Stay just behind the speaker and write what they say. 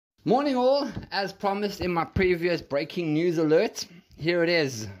Morning all, as promised in my previous breaking news alert, here it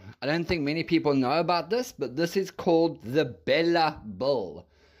is. I don't think many people know about this, but this is called the Bella Bill,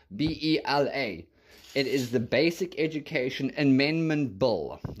 B-E-L-A. It is the Basic Education Amendment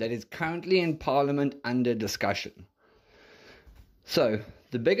Bill that is currently in Parliament under discussion. So,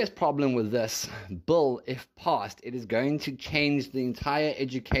 the biggest problem with this bill, if passed, it is going to change the entire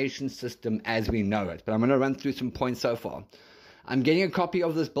education system as we know it. But I'm going to run through some points so far. I'm getting a copy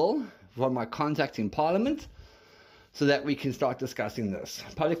of this bill from my contact in Parliament so that we can start discussing this.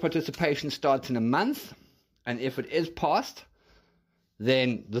 Public participation starts in a month, and if it is passed,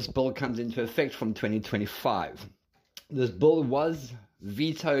 then this bill comes into effect from 2025. This bill was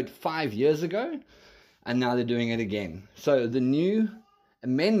vetoed 5 years ago, and now they're doing it again. So the new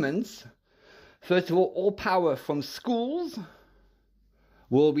amendments, first of all power from schools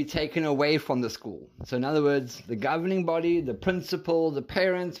will be taken away from the school. So in other words, the governing body, the principal, the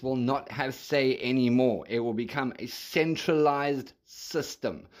parents will not have say anymore. It will become a centralized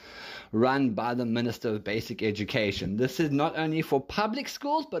system run by the Minister of Basic Education. This is not only for public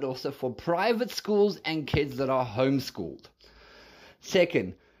schools, but also for private schools and kids that are homeschooled.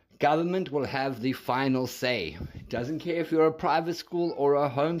 Second, government will have the final say. It doesn't care if you're a private school or a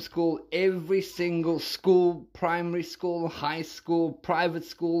homeschool. Every single school, primary school, high school, private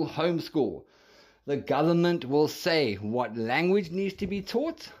school, homeschool, the government will say what language needs to be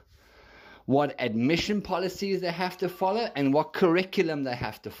taught, what admission policies they have to follow, and what curriculum they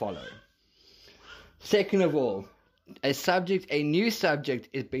have to follow. Second of all, a new subject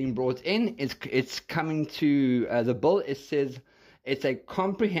is being brought in. It's coming to the bill. It says it's a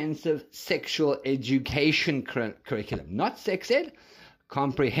comprehensive sexual education curriculum. Not sex ed,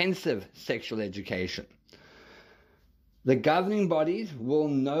 comprehensive sexual education. The governing bodies will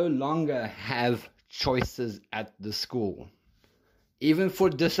no longer have choices at the school. Even for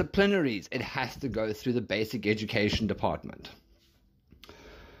disciplinaries, it has to go through the Basic Education Department.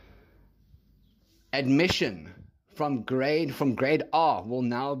 Admission from grade R will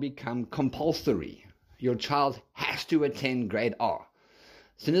now become compulsory. Your child has to attend grade R.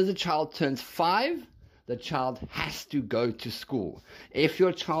 As soon as the child turns 5, the child has to go to school. If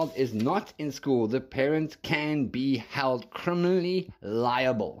your child is not in school, the parents can be held criminally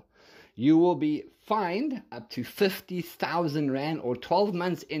liable. You will be fined up to 50,000 Rand or 12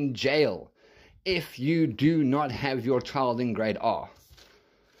 months in jail if you do not have your child in grade R.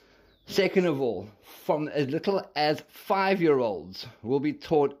 Second of all, from as little as 5-year-olds will be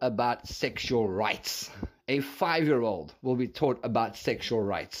taught about sexual rights. A 5-year-old will be taught about sexual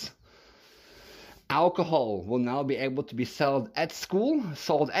rights. Alcohol will now be able to be sold at school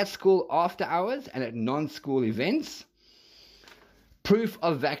after hours and at non-school events. Proof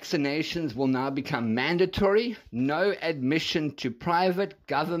of vaccinations will now become mandatory. No admission to private,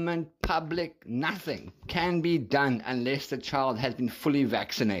 government, public, nothing can be done unless the child has been fully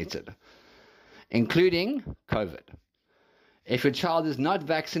vaccinated, including COVID. If your child is not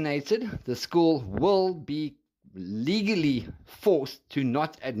vaccinated, the school will be legally forced to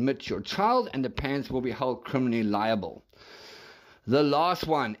not admit your child, and the parents will be held criminally liable. The last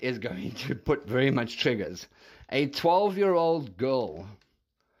one is going to put very much triggers. A 12-year-old girl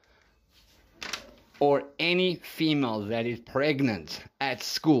or any female that is pregnant at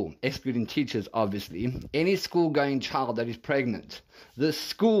school, excluding teachers obviously, any school-going child that is pregnant, the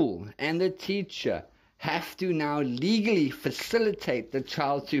school and the teacher have to now legally facilitate the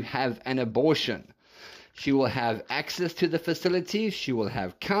child to have an abortion. She will have access to the facilities, she will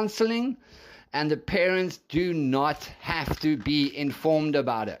have counseling, and the parents do not have to be informed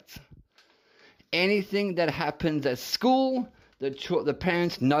about it. Anything that happens at school, the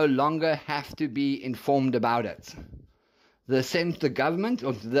parents no longer have to be informed about it. The government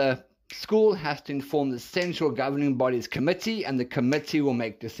or the school has to inform the central governing body's committee, and the committee will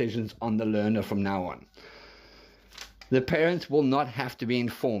make decisions on the learner from now on. The parents will not have to be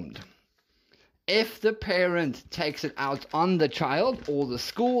informed. If the parent takes it out on the child or the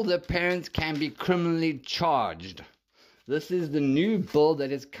school, the parents can be criminally charged. This is the new bill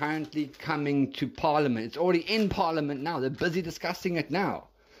that is currently coming to Parliament. It's already in Parliament now. They're busy discussing it now.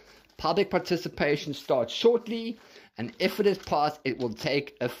 Public participation starts shortly, and if it is passed, it will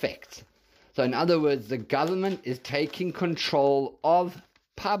take effect. So in other words, the government is taking control of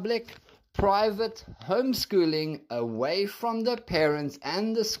public, private homeschooling away from the parents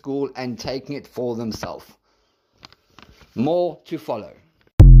and the school and taking it for themselves. More to follow.